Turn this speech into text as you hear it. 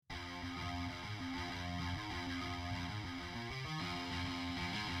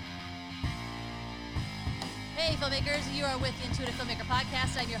Hey filmmakers, you are with the Intuitive Filmmaker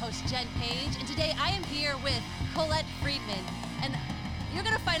Podcast. I'm your host, Jen Page, and today I am here with Colette Freedman. And you're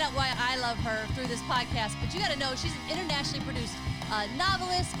going to find out why I love her through this podcast, but you got to know she's an internationally produced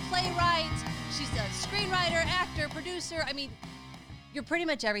novelist, playwright, she's a screenwriter, actor, producer. I mean, you're pretty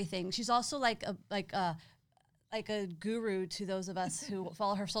much everything. She's also like a guru to those of us who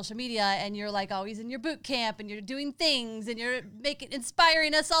follow her social media, and you're like always in your boot camp and you're doing things and you're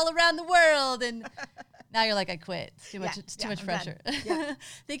inspiring us all around the world. And now you're like, I quit. It's too much pressure. Yeah.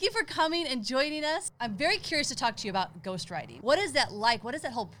 Thank you for coming and joining us. I'm very curious to talk to you about ghostwriting. What is that like? What is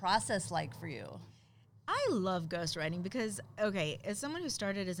that whole process like for you? I love ghostwriting because, okay, as someone who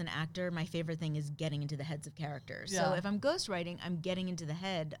started as an actor, my favorite thing is getting into the heads of characters. Yeah. So if I'm ghostwriting, I'm getting into the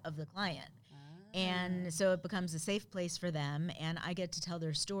head of the client. And so it becomes a safe place for them, and I get to tell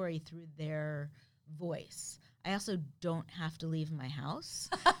their story through their voice. I also don't have to leave my house.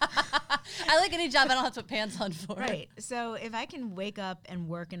 I like any job I don't have to put pants on for. Right. So if I can wake up and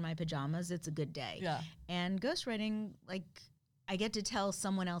work in my pajamas, it's a good day. Yeah. And ghostwriting, like, I get to tell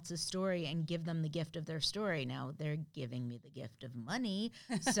someone else's story and give them the gift of their story. Now, they're giving me the gift of money.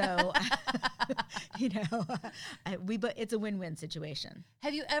 So, but it's a win-win situation.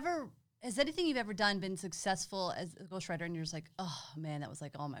 Has anything you've ever done been successful as a ghostwriter and you're just like, oh man, that was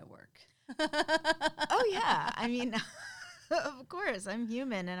like all my work? Oh yeah. I mean, of course, I'm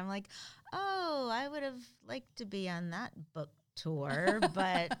human and I'm like, oh, I would have liked to be on that book tour,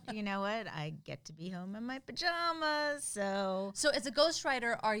 but you know what? I get to be home in my pajamas. So as a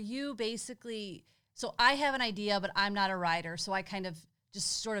ghostwriter, are you basically, so I have an idea, but I'm not a writer. So I kind of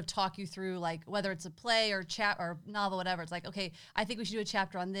just sort of talk you through, like, whether it's a play or or novel, whatever. It's like, okay, I think we should do a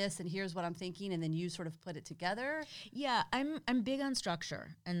chapter on this, and here's what I'm thinking, and then you sort of put it together. Yeah, I'm big on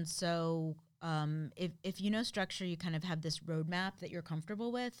structure, and so if you know structure, you kind of have this roadmap that you're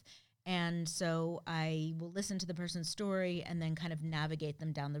comfortable with, and so I will listen to the person's story and then kind of navigate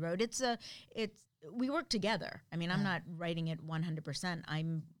them down the road. We work together. I mean, I'm not writing it 100%.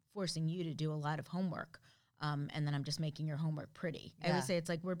 I'm forcing you to do a lot of homework. And then I'm just making your homework pretty. Yeah. I would say it's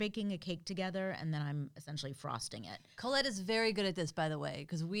like we're baking a cake together, and then I'm essentially frosting it. Colette is very good at this, by the way,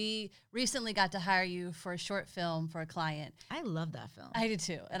 because we recently got to hire you for a short film for a client. I love that film. I do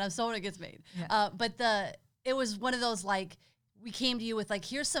too, and I'm so when it gets made. Yeah. But it was one of those, like, we came to you with like,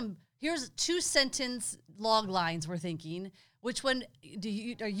 here's 2-sentence log lines we're thinking. Which one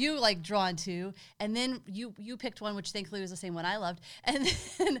are you like drawn to? And then you picked one, which thankfully was the same one I loved. And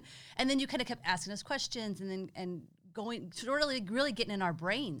then you kind of kept asking us questions and going sort of like really getting in our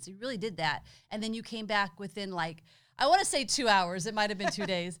brains. You really did that. And then you came back within, like, I want to say 2 hours. It might have been 2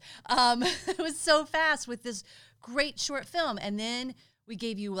 days. It was so fast with this great short film. And then we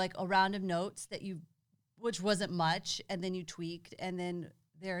gave you like a round of notes which wasn't much. And then you tweaked, and then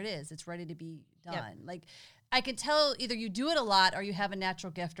there it is. It's ready to be done. Yep. Like, I can tell either you do it a lot or you have a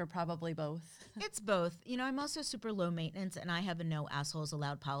natural gift, or probably both. It's both. You know, I'm also super low maintenance, and I have a no assholes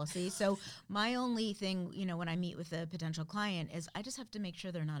allowed policy. So my only thing, when I meet with a potential client is I just have to make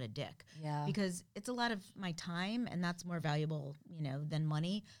sure they're not a dick. Yeah. Because it's a lot of my time, and that's more valuable, than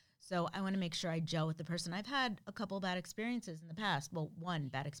money. So I want to make sure I gel with the person. I've had a couple bad experiences in the past. Well, one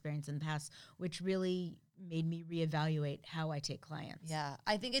bad experience in the past, which really made me reevaluate how I take clients. Yeah,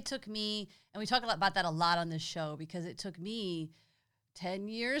 I think it took me, and we talk about that a lot on this show, because it took me 10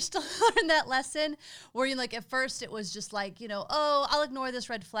 years to learn that lesson, where you like, at first it was just like, I'll ignore this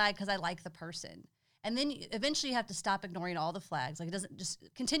red flag because I like the person. And then eventually you have to stop ignoring all the flags. Like, it doesn't just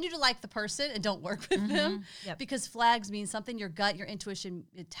continue to like the person and don't work with them. Yep. Because flags mean something. Your gut, your intuition,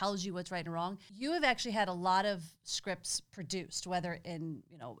 it tells you what's right and wrong. You have actually had a lot of scripts produced, whether in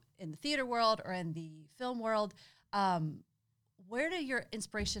the theater world or in the film world. Where do your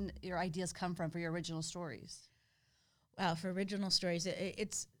inspiration, your ideas come from for your original stories? Wow, for original stories,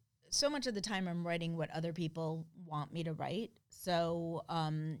 it's so much of the time I'm writing what other people want me to write. So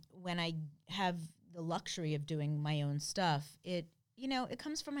when I have the luxury of doing my own stuff, it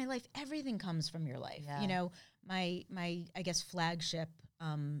comes from my life. Everything comes from your life. Yeah. My I guess flagship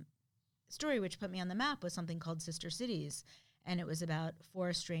story, which put me on the map, was something called Sister Cities, and it was about 4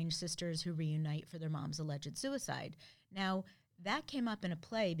 estranged sisters who reunite for their mom's alleged suicide. Now, that came up in a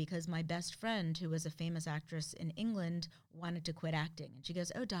play because my best friend, who was a famous actress in England, wanted to quit acting, and she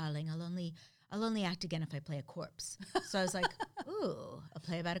goes, "Oh, darling, I'll only act again if I play a corpse." So I was like, "Ooh, a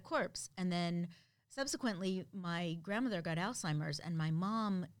play about a corpse." And then subsequently, my grandmother got Alzheimer's, and my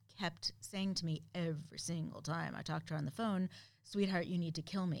mom kept saying to me every single time I talked to her on the phone, "Sweetheart, you need to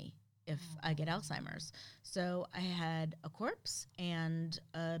kill me if I get Alzheimer's." So I had a corpse and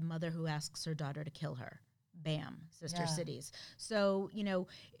a mother who asks her daughter to kill her. Bam, Sister Cities. So,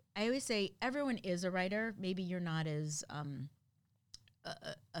 I always say everyone is a writer. Maybe you're not as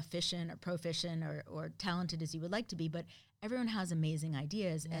efficient or proficient or talented as you would like to be, but everyone has amazing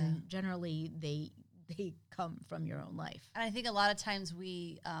ideas, and generally they come from your own life. And I think a lot of times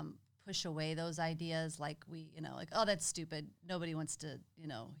we push away those ideas, like we, like, oh, that's stupid. Nobody wants to,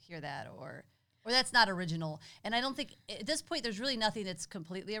 hear that, or that's not original. And I don't think at this point there's really nothing that's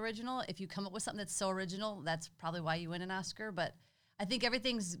completely original. If you come up with something that's so original, that's probably why you win an Oscar. But I think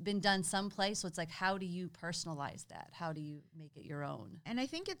everything's been done someplace. So it's like, how do you personalize that? How do you make it your own? And I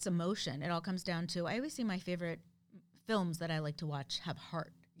think it's emotion. It all comes down to, I always see my favorite films that I like to watch have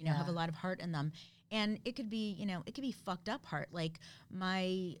heart, have a lot of heart in them. And it could be, it could be fucked up heart. Like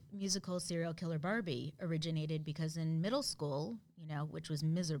my musical Serial Killer Barbie originated because in middle school, which was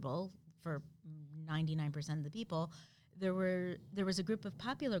miserable for 99% of the people, there was a group of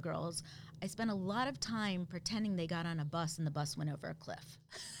popular girls. I spent a lot of time pretending they got on a bus and the bus went over a cliff.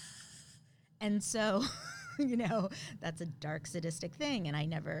 And so, that's a dark, sadistic thing. And I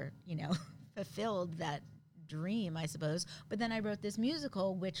never, fulfilled that dream, I suppose. But then I wrote this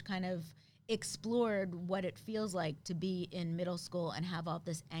musical, which kind of explored what it feels like to be in middle school and have all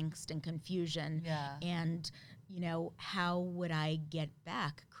this angst and confusion. Yeah. And, how would I get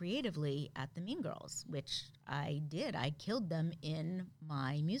back creatively at the Mean Girls, which I did. I killed them in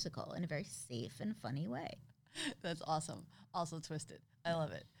my musical in a very safe and funny way. That's awesome. Also twisted. I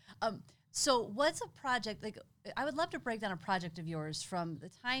love it. So what's a project, like, I would love to break down a project of yours from the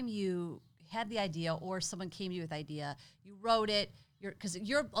time you had the idea or someone came to you with the idea, you wrote it, because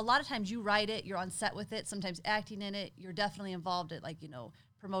you're a lot of times you write it, you're on set with it, sometimes acting in it, you're definitely involved at, like,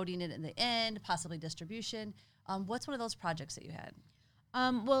 promoting it in the end, possibly distribution. What's one of those projects that you had?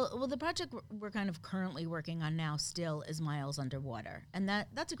 Well, the project we're kind of currently working on now still is Miles Underwater. And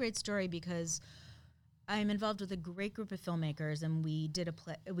that's a great story because I'm involved with a great group of filmmakers, and we did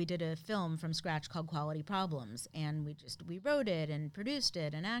a film from scratch called Quality Problems, and we wrote it and produced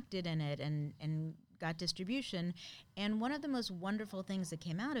it and acted in it and got distribution. And one of the most wonderful things that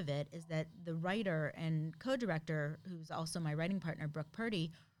came out of it is that the writer and co-director, who's also my writing partner, Brooke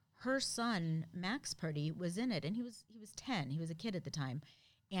Purdy, her son, Max Purdy, was in it, and he was 10. He was a kid at the time,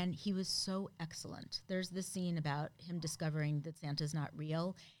 and he was so excellent. There's this scene about him discovering that Santa's not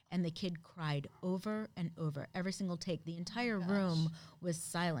real, and the kid cried over and over, every single take. The entire room was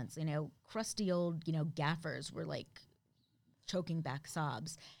silence. Crusty old, gaffers were like choking back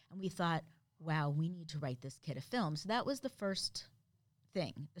sobs. And we thought, wow, we need to write this kid a film. So that was the first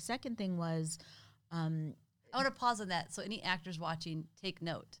thing. The second thing was... I want to pause on that. So any actors watching, take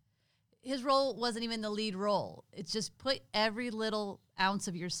note. His role wasn't even the lead role. It's just put every little ounce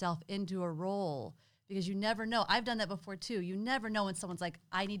of yourself into a role, because you never know. I've done that before too. You never know when someone's like,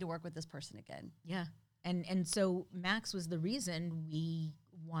 I need to work with this person again. Yeah. And so Max was the reason we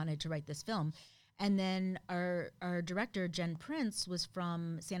wanted to write this film. And then our director, Jen Prince, was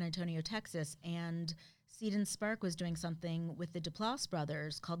from San Antonio, Texas, and Seed and Spark was doing something with the Duplass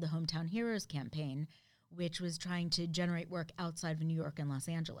brothers called the Hometown Heroes campaign, which was trying to generate work outside of New York and Los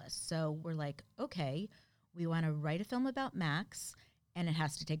Angeles. So we're like, okay, we want to write a film about Max, and it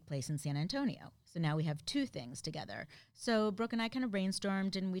has to take place in San Antonio. So now we have two things together. So Brooke and I kind of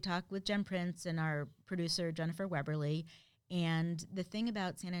brainstormed, and we talked with Jen Prince and our producer, Jennifer Weberly. And the thing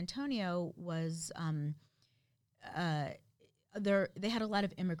about San Antonio was they had a lot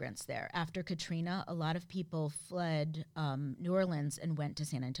of immigrants there. After Katrina, a lot of people fled New Orleans and went to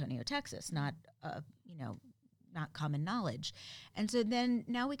San Antonio, Texas, not common knowledge. And so then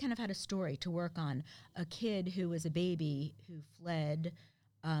now we kind of had a story to work on. A kid who was a baby who fled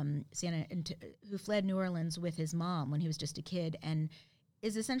New Orleans with his mom when he was just a kid, and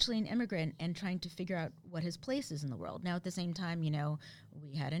is essentially an immigrant and trying to figure out what his place is in the world. Now, at the same time,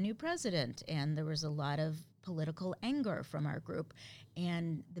 we had a new president, and there was a lot of political anger from our group.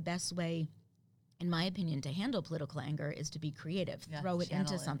 And the best way, in my opinion, to handle political anger is to be creative, throw it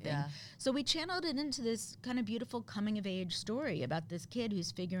into something. Yeah. So we channeled it into this kind of beautiful coming-of-age story about this kid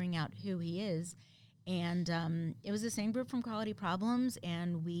who's figuring out who he is. And it was the same group from Quality Problems,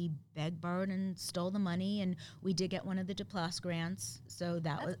 and we begged, borrowed, and stole the money, and we did get one of the Duplass grants. So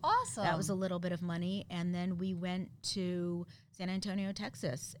that's was awesome. That was a little bit of money, and then we went to San Antonio,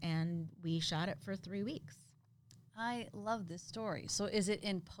 Texas, and we shot it for 3 weeks. I love this story. So is it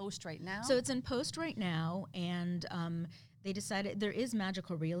in post right now? So it's in post right now, and they decided there is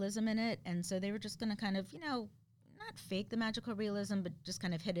magical realism in it, and so they were just going to kind of, not fake the magical realism, but just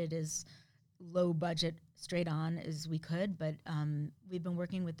kind of hit it as low budget straight on as we could. But we've been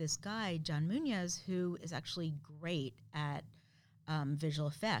working with this guy, John Munoz, who is actually great at visual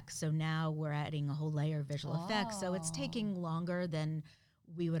effects. So now we're adding a whole layer of visual effects. So it's taking longer than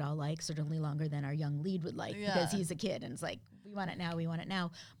we would all like, certainly longer than our young lead would like, because he's a kid and it's like, we want it now, we want it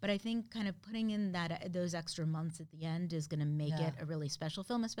now. But I think kind of putting in that those extra months at the end is going to make it a really special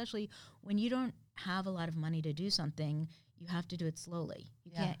film, especially when you don't have a lot of money to do something. You have to do it slowly.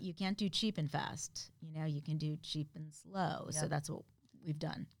 You can't do cheap and fast. You can do cheap and slow. Yep. So that's what we've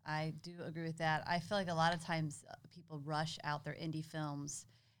done. I do agree with that. I feel like a lot of times people rush out their indie films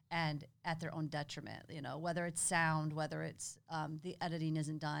and at their own detriment, whether it's sound, whether it's the editing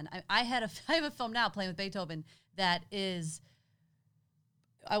isn't done. I have a film now, Playing with Beethoven, that is,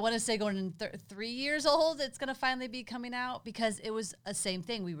 I want to say going in 3 years old. It's going to finally be coming out, because it was a same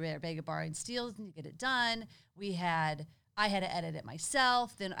thing. We were at Vega Bar and Steels and get it done. I had to edit it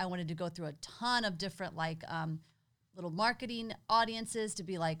myself. Then I wanted to go through a ton of different little marketing audiences to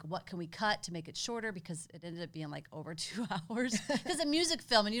be like, what can we cut to make it shorter? Because it ended up being like over 2 hours. Because a music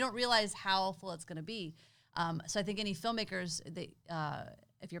film, and you don't realize how full it's going to be. So I think any filmmakers,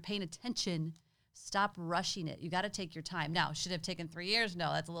 if you're paying attention, stop rushing it. You got to take your time. Now, should it have taken 3 years?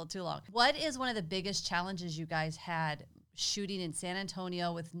 No, that's a little too long. What is one of the biggest challenges you guys had shooting in San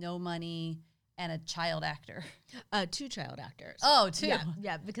Antonio with no money and a child actor? 2 child actors. Oh, 2.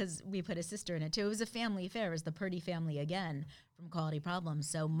 Yeah, because we put a sister in it too. It was a family affair. It was the Purdy family again from Quality Problems.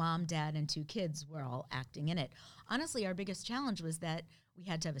 So mom, dad, and 2 kids were all acting in it. Honestly, our biggest challenge was that we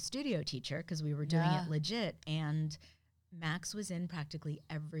had to have a studio teacher because we were doing it legit, and Max was in practically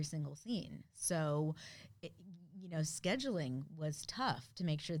every single scene. So, scheduling was tough to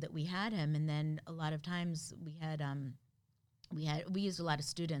make sure that we had him. And then a lot of times we used a lot of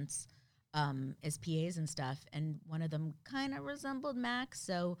students as PAs and stuff, and one of them kind of resembled Max,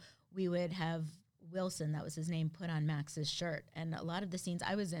 so we would have Wilson, that was his name, put on Max's shirt. And a lot of the scenes,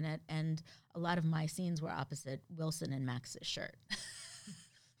 I was in it, and a lot of my scenes were opposite Wilson and Max's shirt.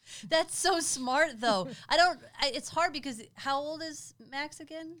 That's so smart, though. It's hard because how old is Max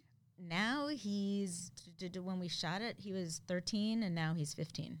again? Now when we shot it, he was 13, and now he's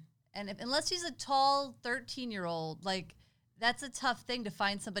 15. And unless he's a tall 13-year-old, that's a tough thing to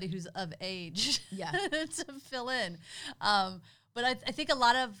find somebody who's of age to fill in. But I think a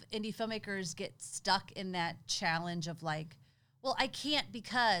lot of indie filmmakers get stuck in that challenge of well, I can't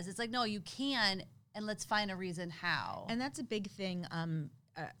because. It's like, no, you can, and let's find a reason how. And that's a big thing.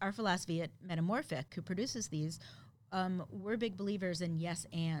 Our philosophy at Metamorphic, who produces these, we're big believers in yes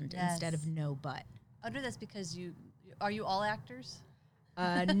and instead of no but. I wonder that's because are you all actors?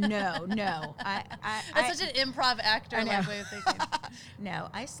 No. That's such an improv actor way of thinking. No,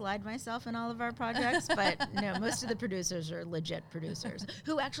 I slide myself in all of our projects, but no, most of the producers are legit producers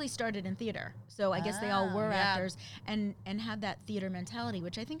who actually started in theater. So I guess they all were actors and have that theater mentality,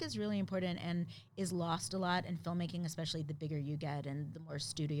 which I think is really important and is lost a lot in filmmaking, especially the bigger you get and the more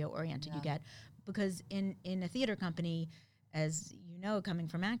studio-oriented you get. Because in a theater company, as you know, coming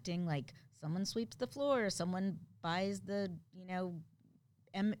from acting, someone sweeps the floor, someone buys the,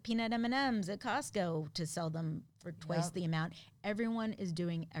 peanut M&Ms at Costco to sell them for twice the amount. Everyone is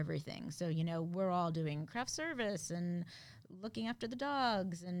doing everything. So, we're all doing craft service and looking after the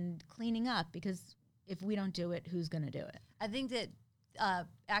dogs and cleaning up, because if we don't do it, who's going to do it? I think that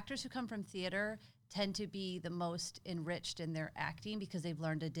actors who come from theater tend to be the most enriched in their acting because they've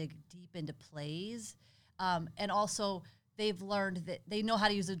learned to dig deep into plays. And also they've learned that they know how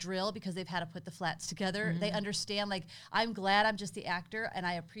to use a drill because they've had to put the flats together. Mm-hmm. They understand, I'm glad I'm just the actor and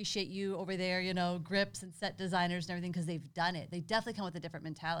I appreciate you over there, grips and set designers and everything, because they've done it. They definitely come with a different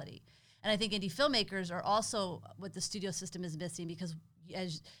mentality. And I think indie filmmakers are also what the studio system is missing, because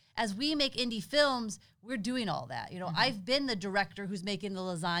as we make indie films, we're doing all that. I've been the director who's making the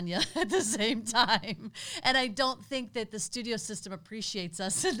lasagna at the same time. And I don't think that the studio system appreciates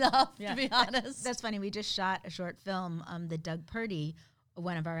us enough, to be honest. That's funny. We just shot a short film that Doug Purdy,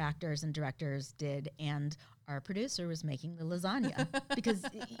 one of our actors and directors, did, and our producer was making the lasagna because,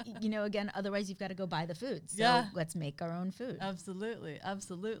 again, otherwise you've got to go buy the food. So let's make our own food. Absolutely.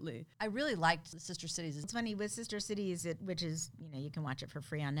 I really liked Sister Cities. It's funny with Sister Cities, which is, you can watch it for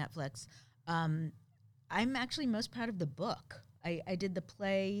free on Netflix. I'm actually most proud of the book. I did the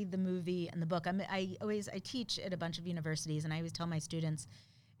play, the movie, and the book. I teach at a bunch of universities, and I always tell my students,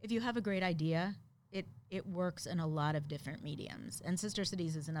 if you have a great idea, it works in a lot of different mediums. And Sister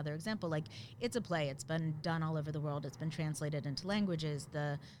Cities is another example. It's a play. It's been done all over the world. It's been translated into languages.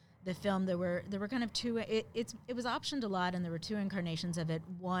 The film, there were kind of 2. It was optioned a lot, and there were 2 incarnations of it.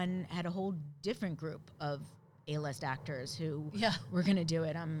 One had a whole different group of A-list actors who were going to do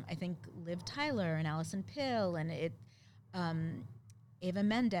it. I think Liv Tyler and Alison Pill and Eva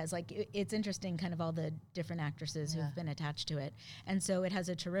Mendes. It's interesting, kind of all the different actresses who've been attached to it. And so it has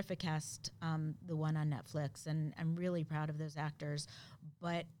a terrific cast, the one on Netflix, and I'm really proud of those actors.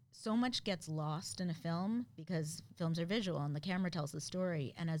 but so much gets lost in a film because films are visual and the camera tells the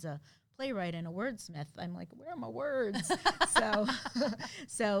story. And as a playwright and a wordsmith, I'm like, where are my words?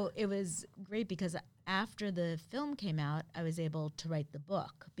 So it was great because after the film came out, I was able to write the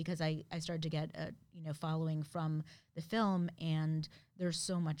book because I started to get a following from the film, and there's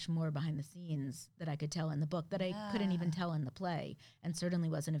so much more behind the scenes that I could tell in the book that I couldn't even tell in the play, and certainly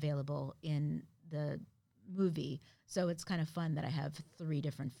wasn't available in the movie. So it's kind of fun that I have 3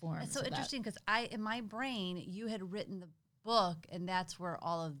 different forms. It's so interesting because in my brain, you had written the book, and that's where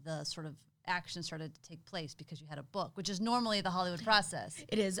all of the sort of action started to take place because you had a book, which is normally the Hollywood process.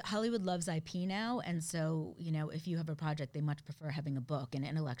 It is. Hollywood loves IP now, and so, if you have a project, they much prefer having a book and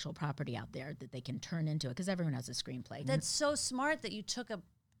intellectual property out there that they can turn into it, because everyone has a screenplay. That's so smart that you took a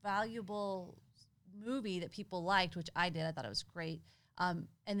valuable movie that people liked, which I did. I thought it was great, and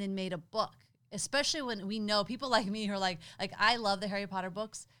then made a book, especially when we know people like me who are like I love the Harry Potter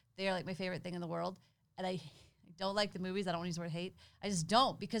books. They are like my favorite thing in the world, and I don't like the movies. I don't want to use the word hate. I just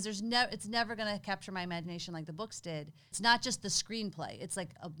don't, because it's never going to capture my imagination like the books did. It's not just the screenplay. It's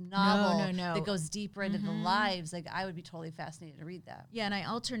like a novel that goes deeper into the lives. Like, I would be totally fascinated to read that. Yeah, and I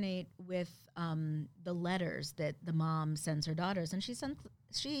alternate with the letters that the mom sends her daughters, and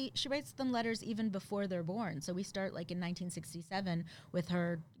she writes them letters even before they're born. So we start like in 1967 with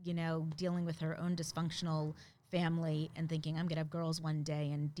her, dealing with her own dysfunctional family and thinking, I'm going to have girls one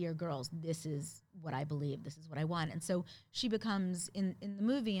day, and dear girls, this is what I believe, this is what I want. And so she becomes, in the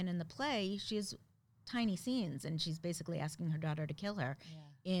movie and in the play, she has tiny scenes, and she's basically asking her daughter to kill her. Yeah.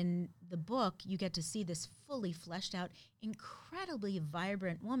 In the book, you get to see this fully fleshed out, incredibly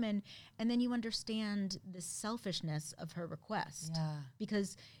vibrant woman, and then you understand the selfishness of her request. Yeah.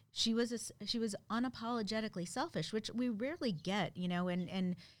 Because she was unapologetically selfish, which we rarely get,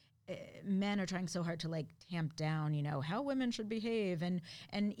 and men are trying so hard to like tamp down, how women should behave. And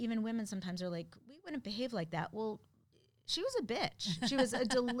even women sometimes are like, we wouldn't behave like that. Well, she was a bitch. She was a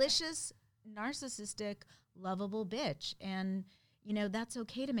delicious, narcissistic, lovable bitch. And, that's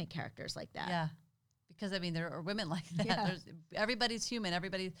okay to make characters like that. Yeah. Because, there are women like that. Yeah. Everybody's human.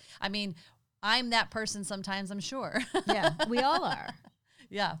 I'm that person sometimes, I'm sure. Yeah, we all are.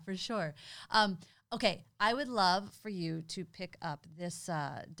 Yeah, for sure. Okay, I would love for you to pick up this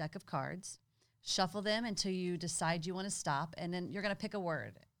deck of cards, shuffle them until you decide you want to stop, and then you're going to pick a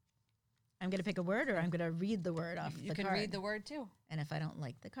word. I'm going to pick a word, or I'm going to read the word off the card? You can read the word, too. And if I don't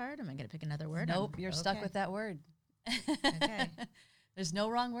like the card, am I going to pick another word? Nope, you're stuck with that word. Okay. There's no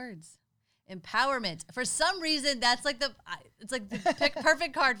wrong words. Empowerment. For some reason, that's like the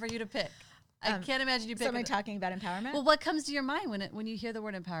perfect card for you to pick. I can't imagine you pick. Somebody talking about empowerment. Well, what comes to your mind when you hear the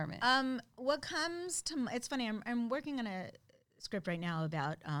word empowerment? What comes to it's funny. I'm working on a script right now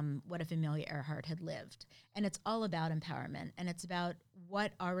about what if Amelia Earhart had lived, and it's all about empowerment, and it's about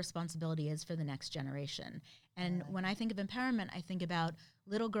what our responsibility is for the next generation. And when I think of empowerment, I think about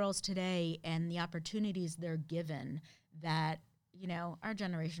little girls today and the opportunities they're given that our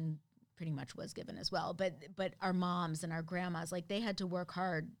generation pretty much was given as well. But our moms and our grandmas, like, they had to work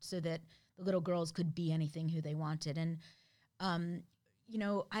hard so that the little girls could be anything who they wanted. And,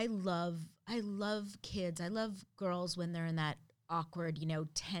 I love kids. I love girls when they're in that awkward,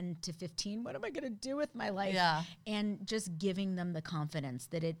 10 to 15, what am I going to do with my life? Yeah. And just giving them the confidence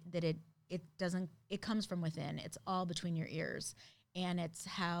that it comes from within. It's all between your ears. And it's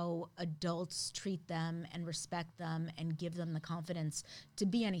how adults treat them and respect them and give them the confidence to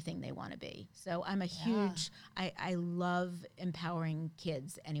be anything they want to be. So I'm I love empowering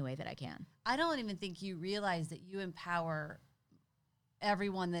kids any way that I can. I don't even think you realize that you empower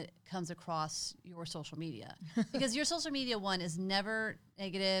everyone that comes across your social media, because your social media one is never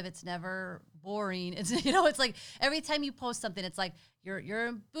negative. It's never boring. It's, it's like every time you post something, it's like you're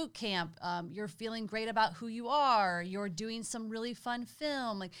in boot camp. You're feeling great about who you are. You're doing some really fun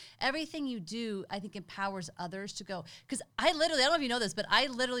film. Like, everything you do, I think, empowers others to go. Because I don't know if you know this, but I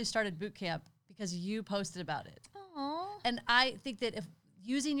literally started boot camp because you posted about it. Aww. And I think that if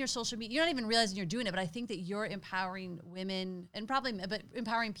using your social media, you're not even realizing you're doing it, but I think that you're empowering women and but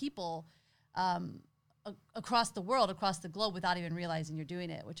empowering people across the world, across the globe, without even realizing you're doing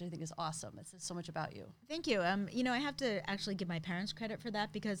it, which I think is awesome. It says so much about you. Thank you. I have to actually give my parents credit for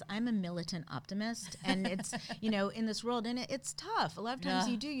that, because I'm a militant optimist, and it's, in this world, and it's tough. A lot of times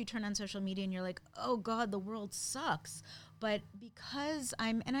you turn on social media and you're like, oh God, the world sucks. But because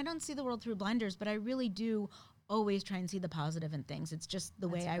I don't see the world through blinders, but I really do always try and see the positive in things. It's just the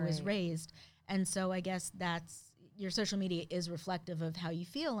way I was raised. And so I guess your social media is reflective of how you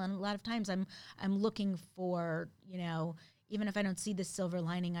feel. And a lot of times I'm looking for, even if I don't see the silver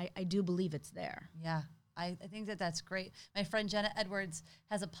lining, I do believe it's there. Yeah. I think that that's great. My friend Jenna Edwards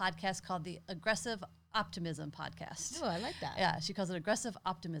has a podcast called the Aggressive Optimism Podcast. Oh, I like that. Yeah, she calls it Aggressive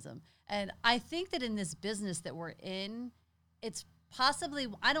Optimism. And I think that in this business that we're in, it's possibly,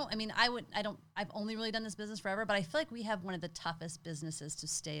 I've only really done this business forever, but I feel like we have one of the toughest businesses to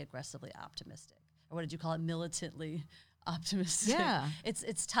stay aggressively optimistic. Or what did you call it? Militantly optimistic. Yeah.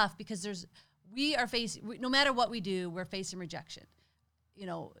 It's tough because no matter what we do, we're facing rejection. You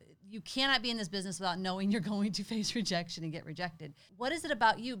know, you cannot be in this business without knowing you're going to face rejection and get rejected. What is it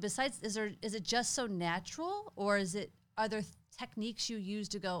about you? Besides, is it just so natural, or are there techniques you use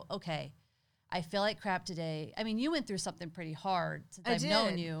to go, okay, I feel like crap today? I mean, you went through something pretty hard since I've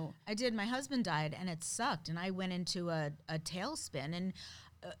known you. I did. My husband died, and it sucked, and I went into a tailspin, and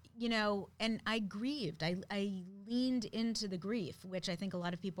and I grieved. I leaned into the grief, which I think a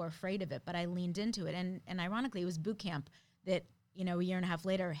lot of people are afraid of it, but I leaned into it, and ironically, it was boot camp that a year and a half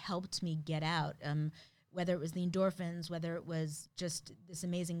later helped me get out. Whether it was the endorphins, whether it was just this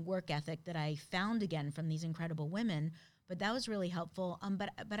amazing work ethic that I found again from these incredible women. But that was really helpful. But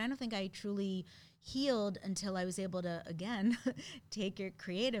I don't think I truly healed until I was able to, again, take it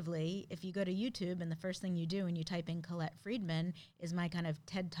creatively. If you go to YouTube and the first thing you do when you type in Colette Friedman is my kind of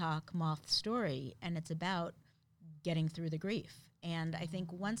TED Talk moth story, and it's about getting through the grief. And I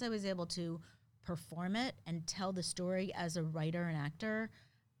think once I was able to perform it and tell the story as a writer and actor,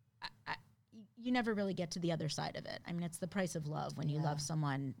 you never really get to the other side of it. I mean, it's the price of love. When you love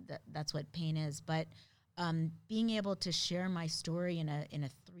someone, that's what pain is. But being able to share my story in a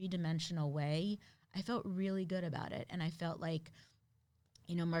three-dimensional way, I felt really good about it. And I felt like,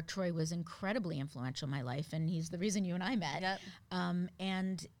 Mark Troy was incredibly influential in my life, and he's the reason you and I met. Yep.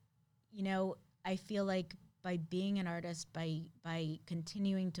 And I feel like by being an artist, by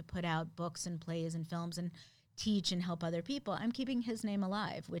continuing to put out books and plays and films and teach and help other people, I'm keeping his name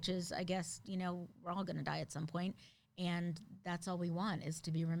alive, which is, I guess, we're all going to die at some point. And that's all we want, is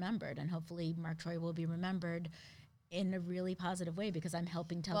to be remembered. And hopefully Mark Troy will be remembered in a really positive way because I'm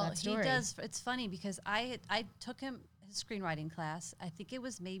helping tell that story. Well, he does. It's funny because I took him his screenwriting class. I think it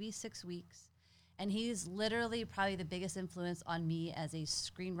was maybe 6 weeks. And he's literally probably the biggest influence on me as a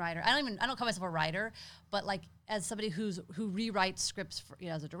screenwriter. I don't call myself a writer, but like as somebody who rewrites scripts for,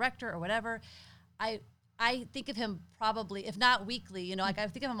 as a director or whatever. I think of him probably, if not weekly, like I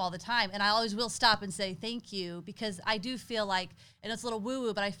think of him all the time, and I always will stop and say thank you, because I do feel like, and it's a little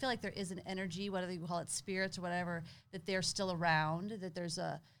woo-woo, but I feel like there is an energy, whether you call it spirits or whatever, that they're still around,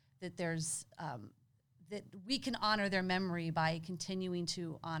 that we can honor their memory by continuing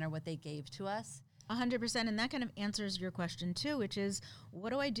to honor what they gave to us. 100%, and that kind of answers your question too, which is,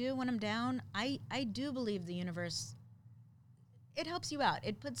 what do I do when I'm down? I do believe the universe, it helps you out.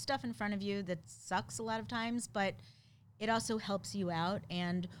 It puts stuff in front of you that sucks a lot of times, but it also helps you out.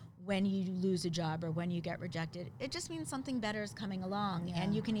 And when you lose a job or when you get rejected, it just means something better is coming along. Yeah.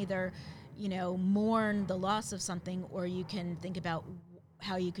 And you can either, mourn the loss of something, or you can think about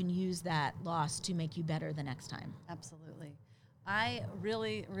how you can use that loss to make you better the next time. Absolutely. I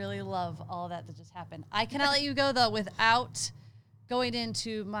really, really love all that just happened. I cannot let you go, though, without going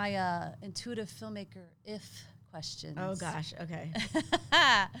into my intuitive filmmaker questions. Oh, gosh. Okay.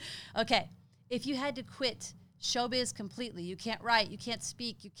 Okay. If you had to quit showbiz completely, you can't write, you can't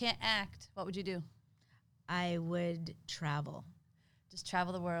speak, you can't act, what would you do? I would travel. Just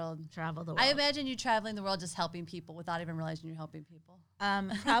travel the world. Travel the world. I imagine you traveling the world just helping people without even realizing you're helping people.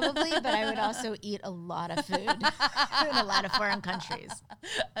 Probably, but I would also eat a lot of food in a lot of foreign countries.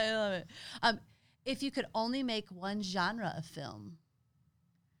 I love it. If you could only make one genre of film,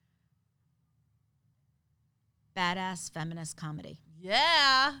 badass feminist comedy.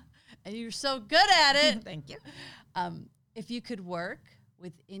 Yeah. And you're so good at it. Thank you. If you could work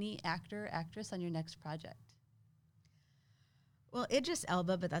with any actor or actress on your next project. Well, Idris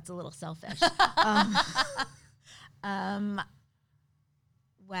Elba, but that's a little selfish.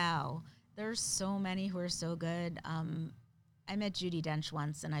 Wow. There's so many who are so good. I met Judi Dench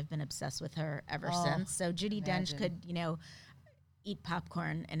once, and I've been obsessed with her ever since. So Judi Dench could, eat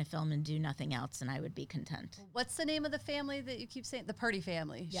popcorn in a film and do nothing else, and I would be content. What's the name of the family that you keep saying? The Purdy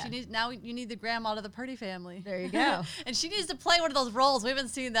family. Yeah. Now you need the grandma to the Purdy family. There you go. And she needs to play one of those roles. We haven't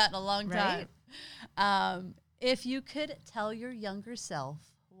seen that in a long time. Right. If you could tell your younger self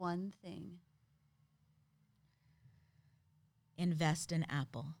one thing. Invest in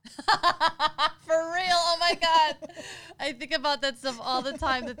Apple. For real. Oh my God. I think about that stuff all the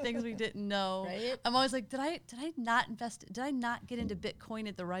time, the things we didn't know. Right? I'm always like, did I not invest? Did I not get into Bitcoin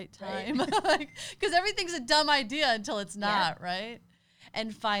at the right time? Because everything's a dumb idea until it's not, right?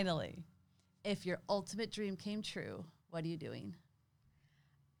 And finally, if your ultimate dream came true, what are you doing?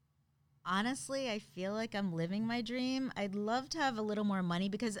 Honestly, I feel like I'm living my dream. I'd love to have a little more money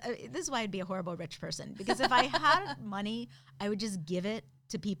because this is why I'd be a horrible rich person. Because if I had money, I would just give it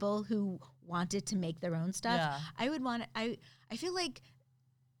to people who wanted to make their own stuff. Yeah. I would want I feel like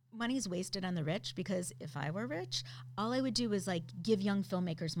money's wasted on the rich because if I were rich, all I would do is like give young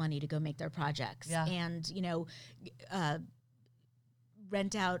filmmakers money to go make their projects and, you know,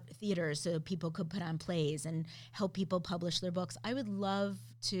 rent out theaters so people could put on plays and help people publish their books. I would love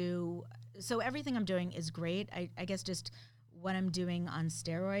to. So everything I'm doing is great. I guess just what I'm doing on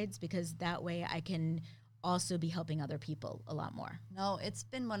steroids because that way I can also be helping other people a lot more. No, it's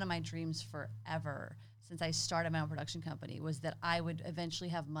been one of my dreams forever since I started my own production company was that I would eventually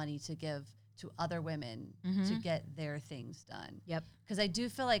have money to give to other women to get their things done. Yep. Because I do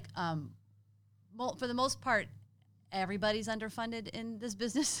feel like for the most part, everybody's underfunded in this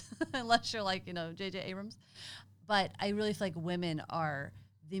business unless you're like, you know, J.J. Abrams. But I really feel like women are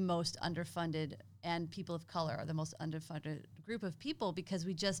the most underfunded and people of color are the most underfunded group of people because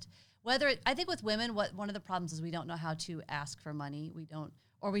we just, I think with women, one of the problems is we don't know how to ask for money. We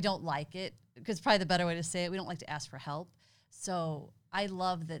don't like it because probably the better way to say it, we don't like to ask for help. So I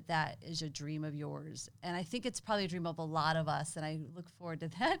love that is a dream of yours. And I think it's probably a dream of a lot of us. And I look forward to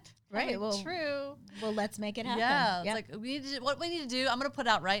that. Right. Well, true. Well, let's make it happen. Yeah. It's like what we need to do. I'm going to put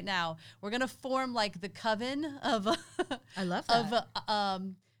out right now. We're going to form like the coven of, I love that. Of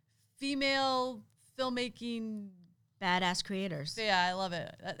female filmmaking. Badass creators. Yeah, I love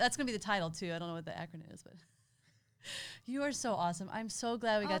it. That's going to be the title too. I don't know what the acronym is, but you are so awesome. I'm so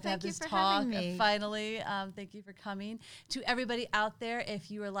glad we got to have this talk finally. Thank you for coming. To everybody out there, if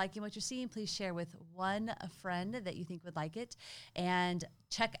you are liking what you're seeing, please share with one friend that you think would like it. And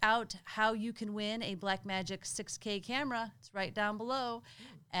check out how you can win a Blackmagic 6K camera. It's right down below.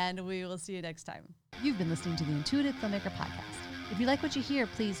 And we will see you next time. You've been listening to the Intuitive Filmmaker Podcast. If you like what you hear,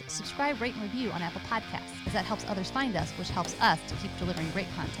 please subscribe, rate, and review on Apple Podcasts, as that helps others find us, which helps us to keep delivering great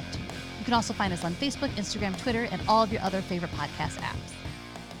content to you. You can also find us on Facebook, Instagram, Twitter, and all of your other favorite podcast apps.